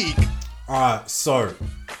week. Alright, so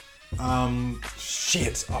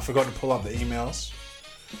shit, I forgot to pull up the emails.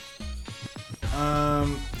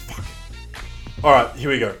 Fuck. Alright, here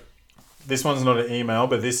we go. This one's not an email,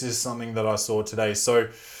 but this is something that I saw today. So,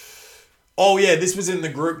 oh yeah, this was in the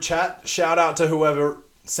group chat. Shout out to whoever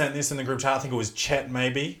sent this in the group chat. I think it was Chet,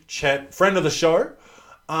 maybe. Chet, friend of the show.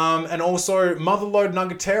 And also Motherload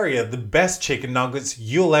Nuggeteria, the best chicken nuggets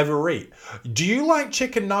you'll ever eat. Do you like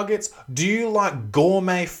chicken nuggets? Do you like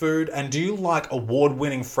gourmet food? And do you like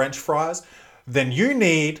award-winning French fries? Then you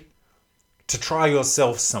need to try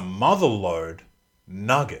yourself some Motherload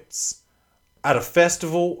nuggets at a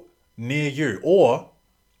festival near you, or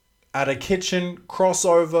at a kitchen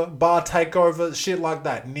crossover, bar takeover, shit like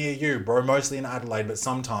that near you, bro. Mostly in Adelaide, but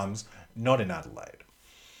sometimes not in Adelaide.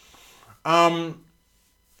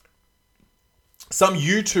 Some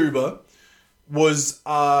YouTuber was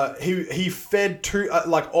he fed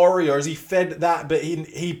like Oreos. He fed that, but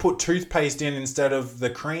he put toothpaste in instead of the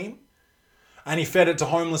cream, and he fed it to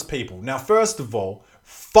homeless people. Now, first of all,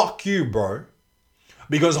 fuck you, bro,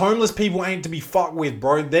 because homeless people ain't to be fucked with,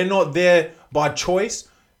 bro. They're not there by choice.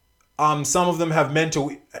 Some of them have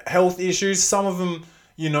mental health issues. Some of them,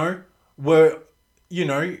 were,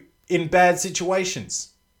 in bad situations,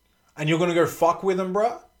 and you're gonna go fuck with them,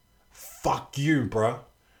 bro. Fuck you, bro.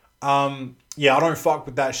 Yeah, I don't fuck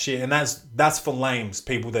with that shit, and that's for lames,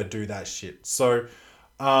 people that do that shit. So,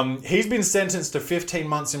 he's been sentenced to 15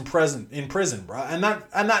 months in prison, bro, and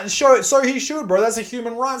that so he should, bro. That's a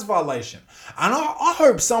human rights violation, and I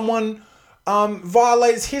hope someone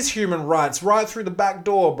violates his human rights right through the back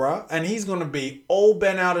door, bro, and he's gonna be all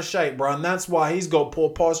bent out of shape, bro, and that's why he's got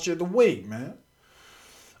poor posture of the week, man.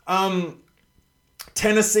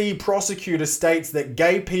 Tennessee prosecutor states that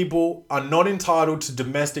gay people are not entitled to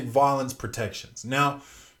domestic violence protections. Now,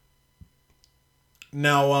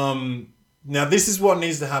 this is what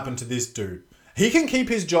needs to happen to this dude. He can keep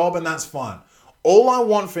his job, and that's fine. All I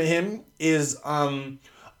want for him is, I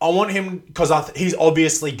want him, because he's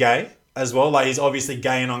obviously gay as well. Like, he's obviously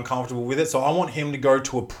gay and uncomfortable with it. So I want him to go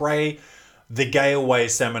to a Pray the Gay Away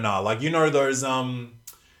seminar. Like, those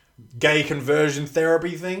gay conversion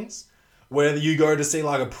therapy things, where you go to see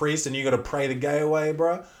like a priest and you got to pray the gay away,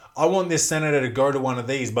 bro. I want this senator to go to one of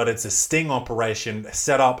these, but it's a sting operation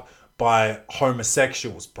set up by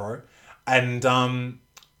homosexuals, bro. And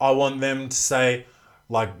I want them to say,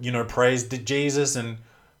 like, praise to Jesus, and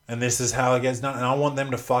this is how it gets done. And I want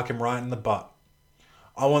them to fuck him right in the butt.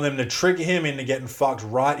 I want them to trick him into getting fucked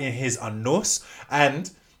right in his anus, and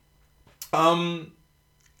then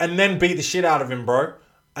beat the shit out of him, bro.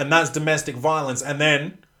 And that's domestic violence. And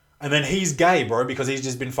then he's gay, bro, because he's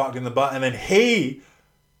just been fucked in the butt. And then he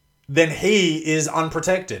is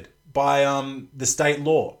unprotected by the state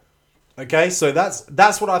law. Okay, so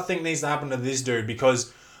that's what I think needs to happen to this dude,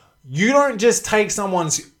 because you don't just take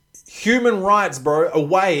someone's human rights, bro,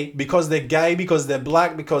 away because they're gay, because they're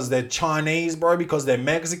black, because they're Chinese, bro, because they're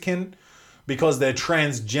Mexican, because they're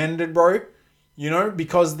transgendered, bro.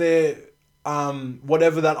 Because they're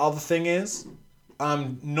whatever that other thing is,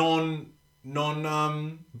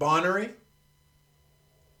 non-binary.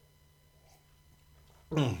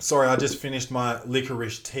 Sorry, I just finished my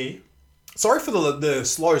licorice tea. Sorry for the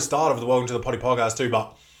slow start of the Welcome to the Potty podcast too,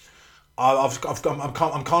 but I'm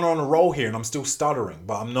kind of on a roll here, and I'm still stuttering,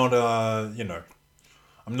 but I'm not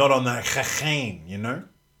I'm not on that cocaine,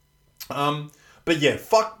 But yeah,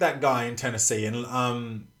 fuck that guy in Tennessee,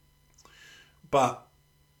 and but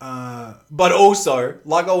also,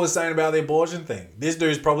 like I was saying about the abortion thing, this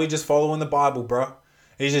dude's probably just following the Bible, bro.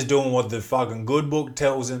 He's just doing what the fucking good book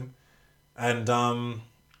tells him. And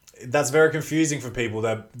that's very confusing for people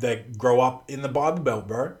that grow up in the Bible Belt,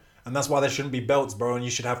 bro. And that's why there shouldn't be belts, bro. And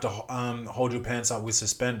you should have to hold your pants up with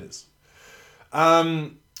suspenders.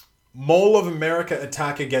 Mall of America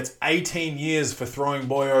attacker gets 18 years for throwing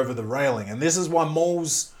boy over the railing. And this is why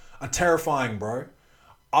malls are terrifying, bro.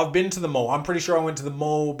 I've been to the mall. I'm pretty sure I went to the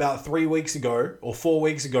mall about 3 weeks ago or 4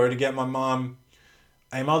 weeks ago to get my mom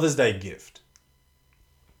a Mother's Day gift.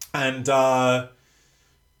 And,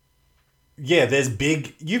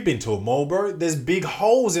 you've been to a mall, bro. There's big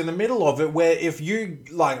holes in the middle of it where if you,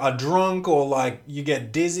 like, are drunk or, like, you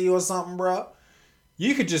get dizzy or something, bro,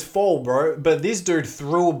 you could just fall, bro. But this dude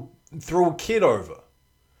threw a kid over.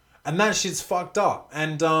 And that shit's fucked up.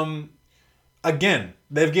 And, again,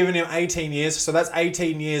 they've given him 18 years, so that's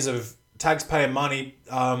 18 years of taxpayer money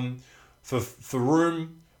for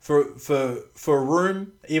room, for a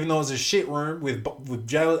room, even though it's a shit room with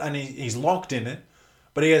jail, and he's locked in it.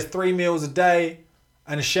 But he has 3 meals a day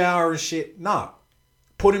and a shower and shit. Nah,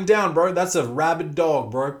 put him down, bro. That's a rabid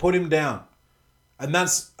dog, bro. Put him down. And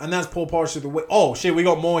that's poor posture of the week. Oh shit, we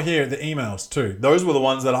got more here, the emails too. Those were the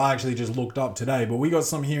ones that I actually just looked up today, but we got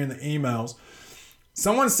some here in the emails.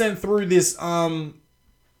 Someone sent through this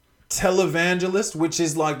televangelist, which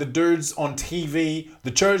is like the dudes on TV,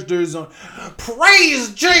 the church dudes on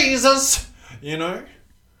praise Jesus, you know?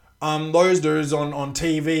 Those dudes on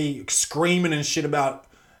TV screaming and shit about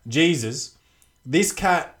Jesus. This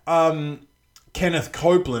cat, Kenneth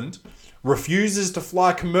Copeland, refuses to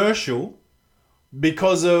fly commercial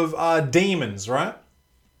because of demons, right?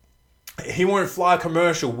 He won't fly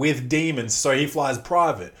commercial with demons, so he flies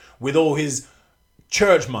private with all his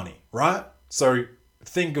church money, right? So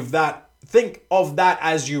think of that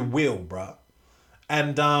as you will, bruh.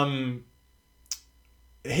 And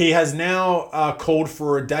he has now called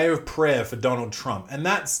for a day of prayer for Donald Trump. And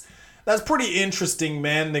that's pretty interesting,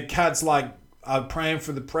 man. The cat's like praying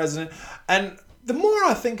for the president. And the more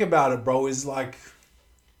I think about it, bro, is like,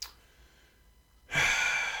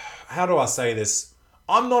 how do I say this?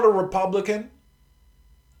 I'm not a Republican.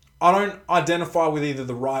 I don't identify with either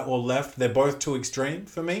the right or left. They're both too extreme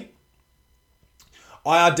for me.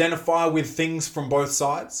 I identify with things from both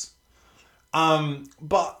sides.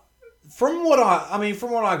 But from what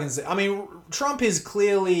I can say, Trump is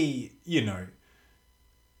clearly, you know,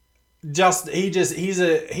 he's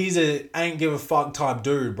a ain't give a fuck type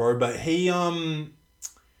dude, bro. But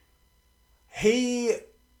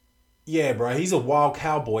yeah, bro, he's a wild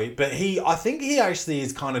cowboy. But I think he actually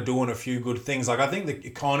is kind of doing a few good things. Like, I think the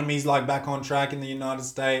economy's like back on track in the United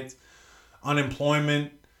States.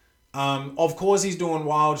 Unemployment. Of course he's doing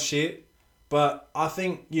wild shit. But I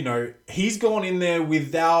think, you know, he's gone in there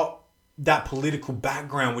without that political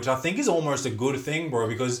background, which I think is almost a good thing, bro.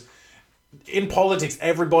 Because in politics,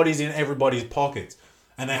 everybody's in everybody's pockets.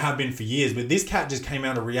 And they have been for years. But this cat just came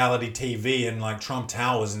out of reality TV and like Trump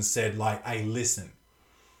Towers and said like, hey, listen.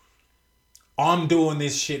 I'm doing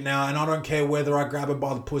this shit now and I don't care whether I grab it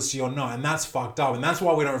by the pussy or not. And that's fucked up. And that's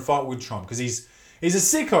why we don't fight with Trump. Because he's a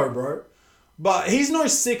sicko, bro. But he's no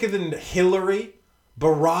sicker than Hillary,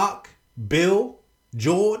 Barack, Bill,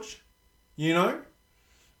 George, you know?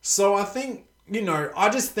 So I think, you know, I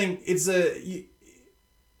just think it's a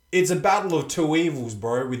battle of two evils,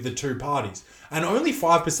 bro, with the two parties. And only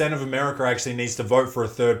 5% of America actually needs to vote for a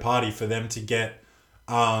third party for them to get,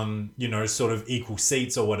 you know, sort of equal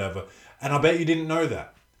seats or whatever. And I bet you didn't know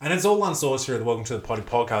that. And it's all unsourced here at the Welcome to the Potty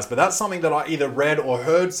podcast, but that's something that I either read or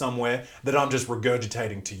heard somewhere that I'm just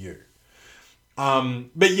regurgitating to you.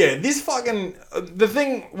 But yeah, this fucking, the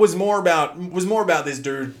thing was more about this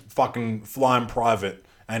dude fucking flying private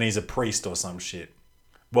and he's a priest or some shit.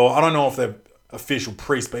 Well, I don't know if they're official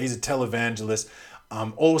priest, but he's a televangelist.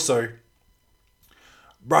 Also,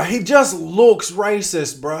 bro, he just looks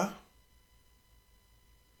racist, bro.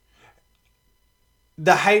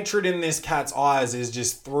 The hatred in this cat's eyes is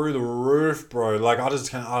just through the roof, bro. Like, I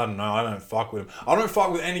don't know. I don't fuck with him. I don't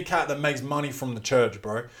fuck with any cat that makes money from the church,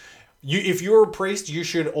 bro. If you're a priest, you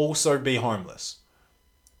should also be homeless.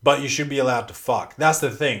 But you should be allowed to fuck. That's the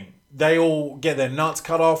thing. They all get their nuts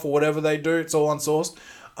cut off or whatever they do. It's all unsourced.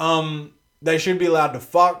 They should be allowed to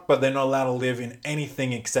fuck, but they're not allowed to live in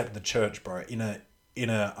anything except the church, bro. In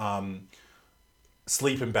a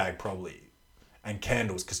sleeping bag, probably. And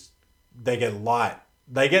candles, because they get light.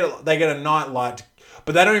 They get a night light,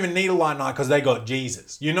 but they don't even need a light night because they got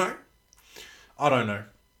Jesus. You know? I don't know.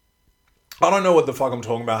 I don't know what the fuck I'm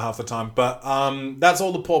talking about half the time, but that's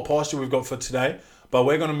all the poor posture we've got for today. But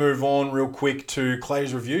we're going to move on real quick to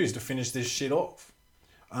Clay's reviews to finish this shit off.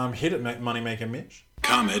 Hit it, Moneymaker Mitch.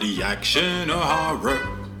 Comedy, action, or horror?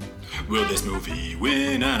 Will this movie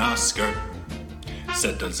win an Oscar?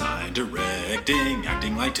 Set design, directing,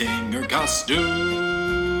 acting, lighting, or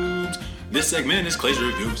costumes? This segment is Clay's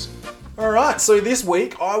reviews. Alright, so this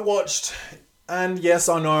week I watched, and yes,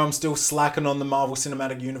 I know I'm still slacking on the Marvel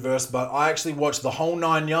Cinematic Universe, but I actually watched The Whole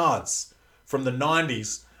Nine Yards from the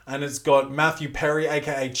 90s. And it's got Matthew Perry,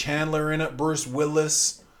 aka Chandler, in it, Bruce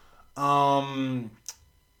Willis, Michael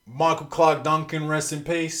Clark Duncan, rest in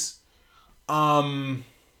peace.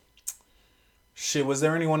 Shit, was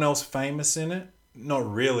there anyone else famous in it?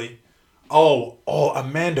 Not really. Oh,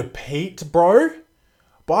 Amanda Peet, bro.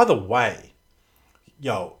 By the way,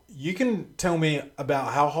 yo, you can tell me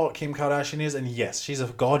about how hot Kim Kardashian is, and yes, she's a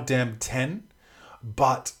goddamn 10.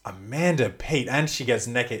 But Amanda Peet, and she gets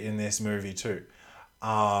naked in this movie too.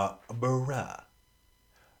 Bruh,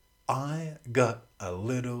 I got a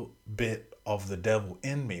little bit of the devil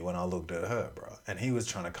in me when I looked at her, bro. And he was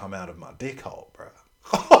trying to come out of my dick hole, bro.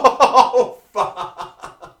 Oh,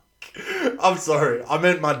 fuck. I'm sorry. I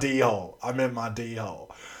meant my D hole.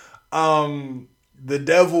 The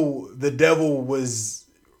devil was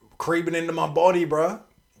creeping into my body, bruh.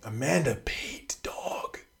 Amanda Peet,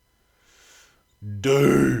 dog.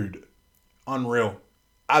 Dude. Unreal.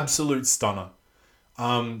 Absolute stunner.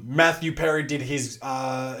 Matthew Perry did his...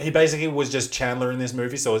 he basically was just Chandler in this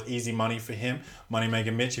movie, so it was easy money for him.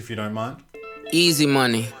 Moneymaker Mitch, if you don't mind. Easy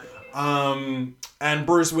money. And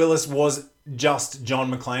Bruce Willis was just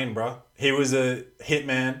John McClane, bro. He was a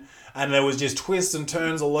hitman, and there was just twists and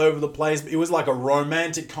turns all over the place. It was like a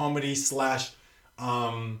romantic comedy /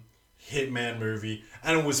 hitman movie,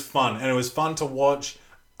 and it was fun. And it was fun to watch,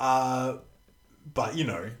 but, you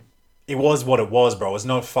know, it was what it was, bro. It's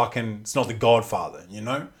not The Godfather, you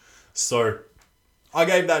know? So, I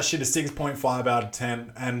gave that shit a 6.5 out of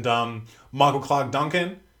 10. And Michael Clark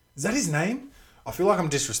Duncan, is that his name? I feel like I'm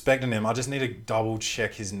disrespecting him. I just need to double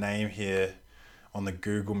check his name here on the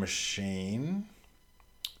Google machine.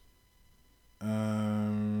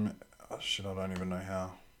 Shit, I don't even know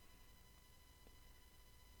how.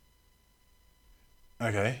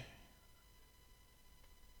 Okay.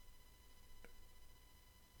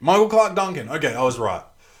 Michael Clark Duncan. Okay, I was right.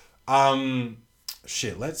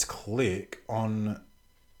 Shit, let's click on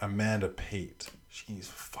Amanda Peet. She's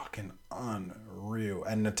fucking unreal.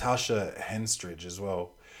 And Natasha Henstridge as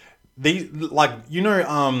well. These, like, you know,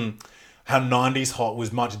 how 90s hot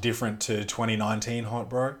was much different to 2019 hot,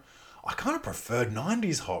 bro? I kind of preferred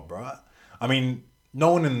 90s hot, bro. I mean,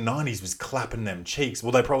 no one in the 90s was clapping them cheeks.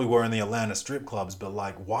 Well, they probably were in the Atlanta strip clubs, but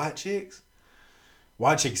like white chicks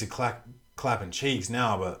are clapping cheeks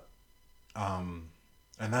now, but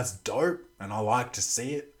and that's dope, and I like to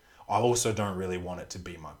see it. I also don't really want it to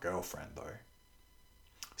be my girlfriend though.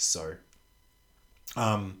 So,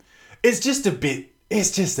 it's just a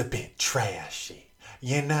bit trashy,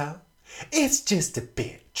 you know? It's just a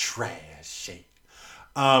bit trashy.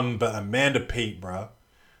 But Amanda Peet, bro.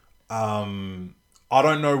 I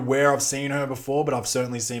don't know where I've seen her before, but I've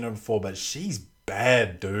certainly seen her before, but she's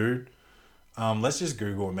bad, dude. Let's just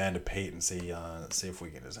Google Amanda Peet and see if we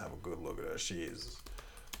can just have a good look at her. She is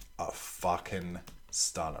a fucking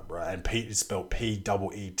stunner, bro. And Pete is spelled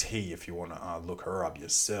P-E-E-T if you want to look her up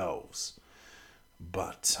yourselves.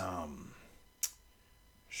 But,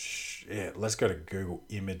 shit, let's go to Google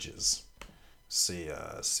Images. See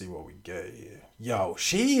what we get here. Yo,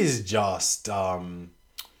 she is just, I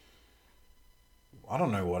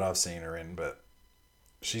don't know what I've seen her in, but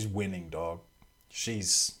she's winning, dog.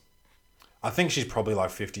 I think she's probably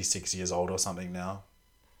like 56 years old or something now.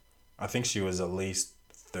 I think she was at least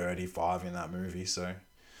 35 in that movie, so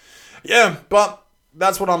yeah, but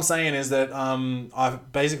that's what I'm saying is that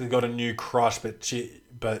I've basically got a new crush, but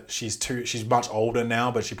she's much older now,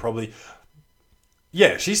 but she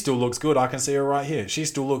still looks good. I can see her right here. She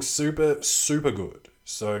still looks super, super good.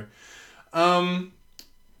 So, what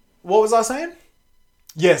was I saying?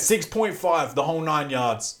 Yeah, 6.5, the whole 9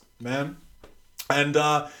 yards, man. And,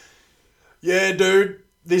 yeah, dude,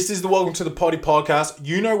 this is the Welcome to the Potty podcast.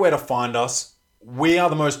 You know where to find us. We are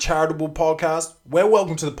the most charitable podcast. We're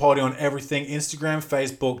Welcome to the Potty on everything. Instagram,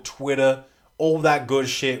 Facebook, Twitter, all that good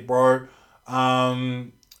shit, bro.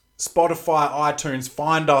 Spotify, iTunes,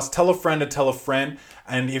 find us. Tell a friend to tell a friend.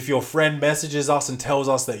 And if your friend messages us and tells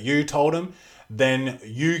us that you told him, then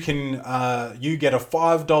you can you get a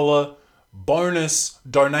 $5 bonus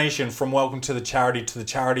donation from Welcome to the Potty, to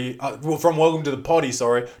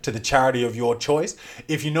the charity of your choice.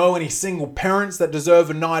 If you know any single parents that deserve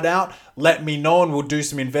a night out, let me know and we'll do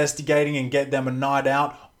some investigating and get them a night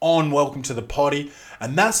out on Welcome to the Potty.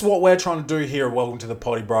 And that's what we're trying to do here at Welcome to the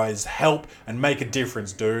Potty, bro, is help and make a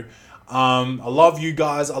difference, dude. I love you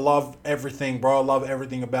guys. I love everything, bro. I love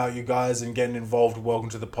everything about you guys and getting involved with Welcome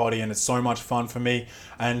to the Potty, and it's so much fun for me.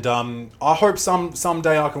 And I hope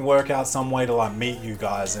someday I can work out some way to like meet you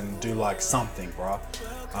guys and do like something, bro.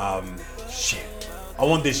 Shit. I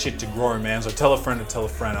want this shit to grow, man. So tell a friend to tell a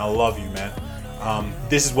friend. I love you, man.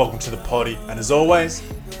 This is Welcome to the Potty, and as always,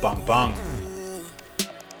 bang bang.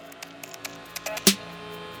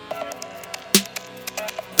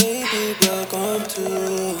 Baby, welcome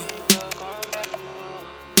to.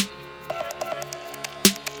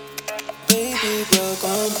 Baby,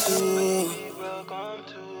 welcome to.